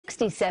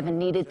67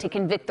 needed to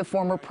convict the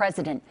former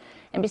president.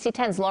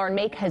 NBC10's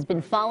Mayk has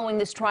been following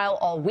this trial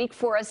all week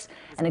for us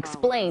and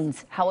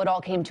explains how it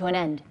all came to an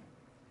end.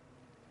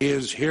 He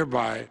is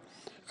hereby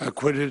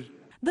acquitted.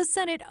 The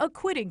Senate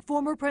acquitting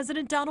former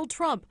President Donald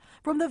Trump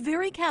from the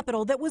very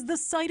Capitol that was the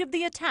site of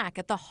the attack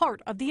at the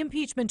heart of the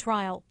impeachment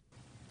trial.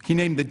 He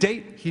named the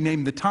date, he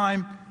named the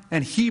time,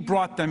 and he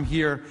brought them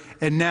here,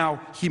 and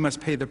now he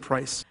must pay the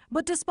price.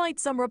 But despite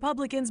some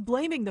Republicans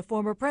blaming the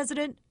former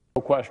president,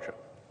 no question,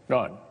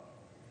 none,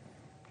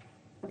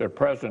 that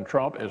President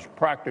Trump is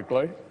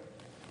practically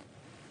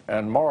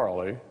and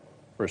morally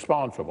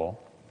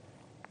responsible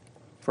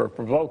for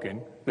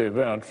provoking the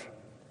events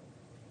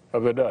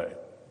of the day.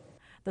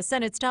 The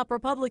Senate's top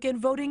Republican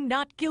voting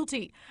not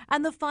guilty,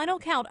 and the final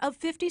count of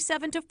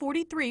 57 to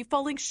 43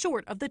 falling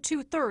short of the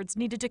 2/3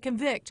 needed to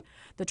convict.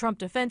 The Trump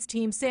defense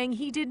team saying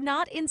he did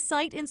not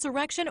incite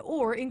insurrection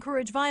or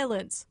encourage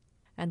violence,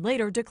 and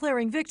later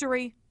declaring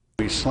victory.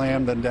 We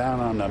slammed them down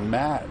on the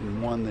mat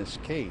and won this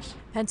case.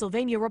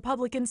 Pennsylvania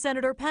Republican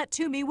Senator Pat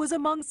Toomey was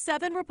among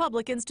 7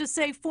 Republicans to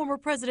say former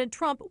President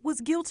Trump was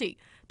guilty,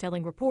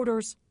 telling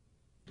reporters,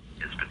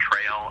 his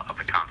betrayal of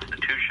the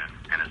Constitution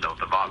and his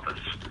oath of office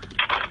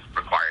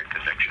required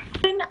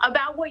conviction.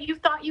 About what you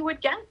thought you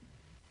would get?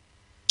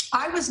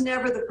 I was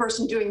never the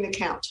person doing the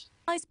count.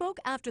 I spoke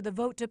after the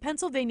vote to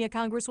Pennsylvania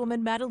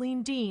Congresswoman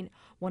Madeleine Dean,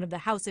 one of the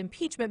House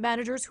impeachment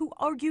managers who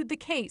argued the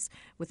case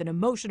with an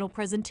emotional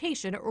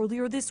presentation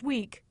earlier this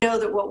week. I know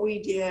that what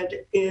we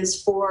did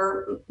is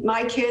for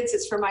my kids,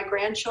 it's for my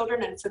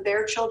grandchildren and for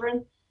their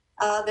children,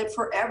 that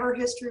forever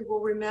history will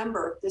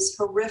remember this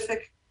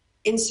horrific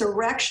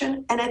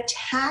insurrection and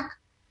attack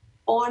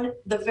on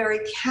the very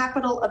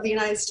capital of the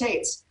United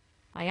States.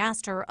 I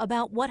asked her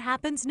about what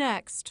happens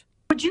next.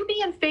 Would you be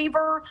in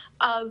favor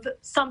of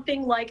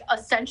something like a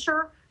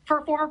censure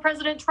for former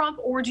President Trump,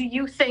 or do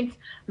you think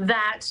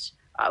that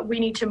we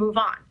need to move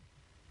on?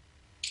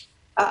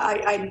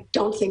 I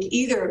don't think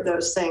either of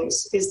those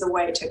things is the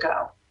way to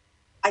go.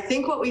 I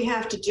think what we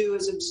have to do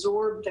is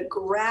absorb the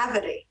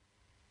gravity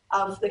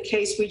of the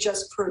case we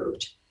just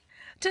proved.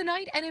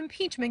 Tonight, an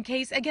impeachment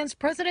case against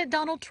President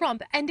Donald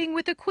Trump ending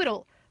with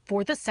acquittal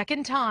for the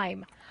second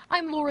time.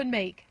 I'm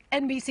Mayk,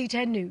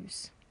 NBC10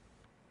 News.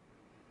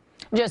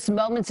 Just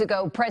moments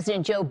ago,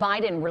 President Joe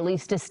Biden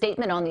released a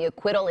statement on the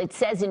acquittal. It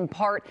says in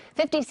part,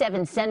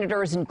 57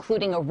 senators,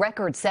 including a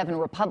record 7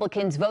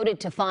 Republicans, voted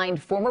to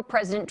find former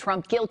President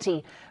Trump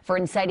guilty for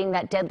inciting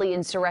that deadly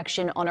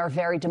insurrection on our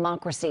very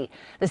democracy.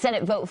 The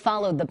Senate vote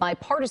followed the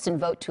bipartisan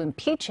vote to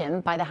impeach him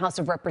by the House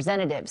of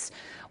Representatives.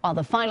 While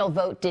the final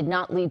vote did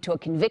not lead to a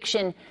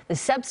conviction, the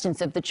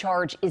substance of the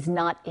charge is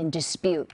not in dispute.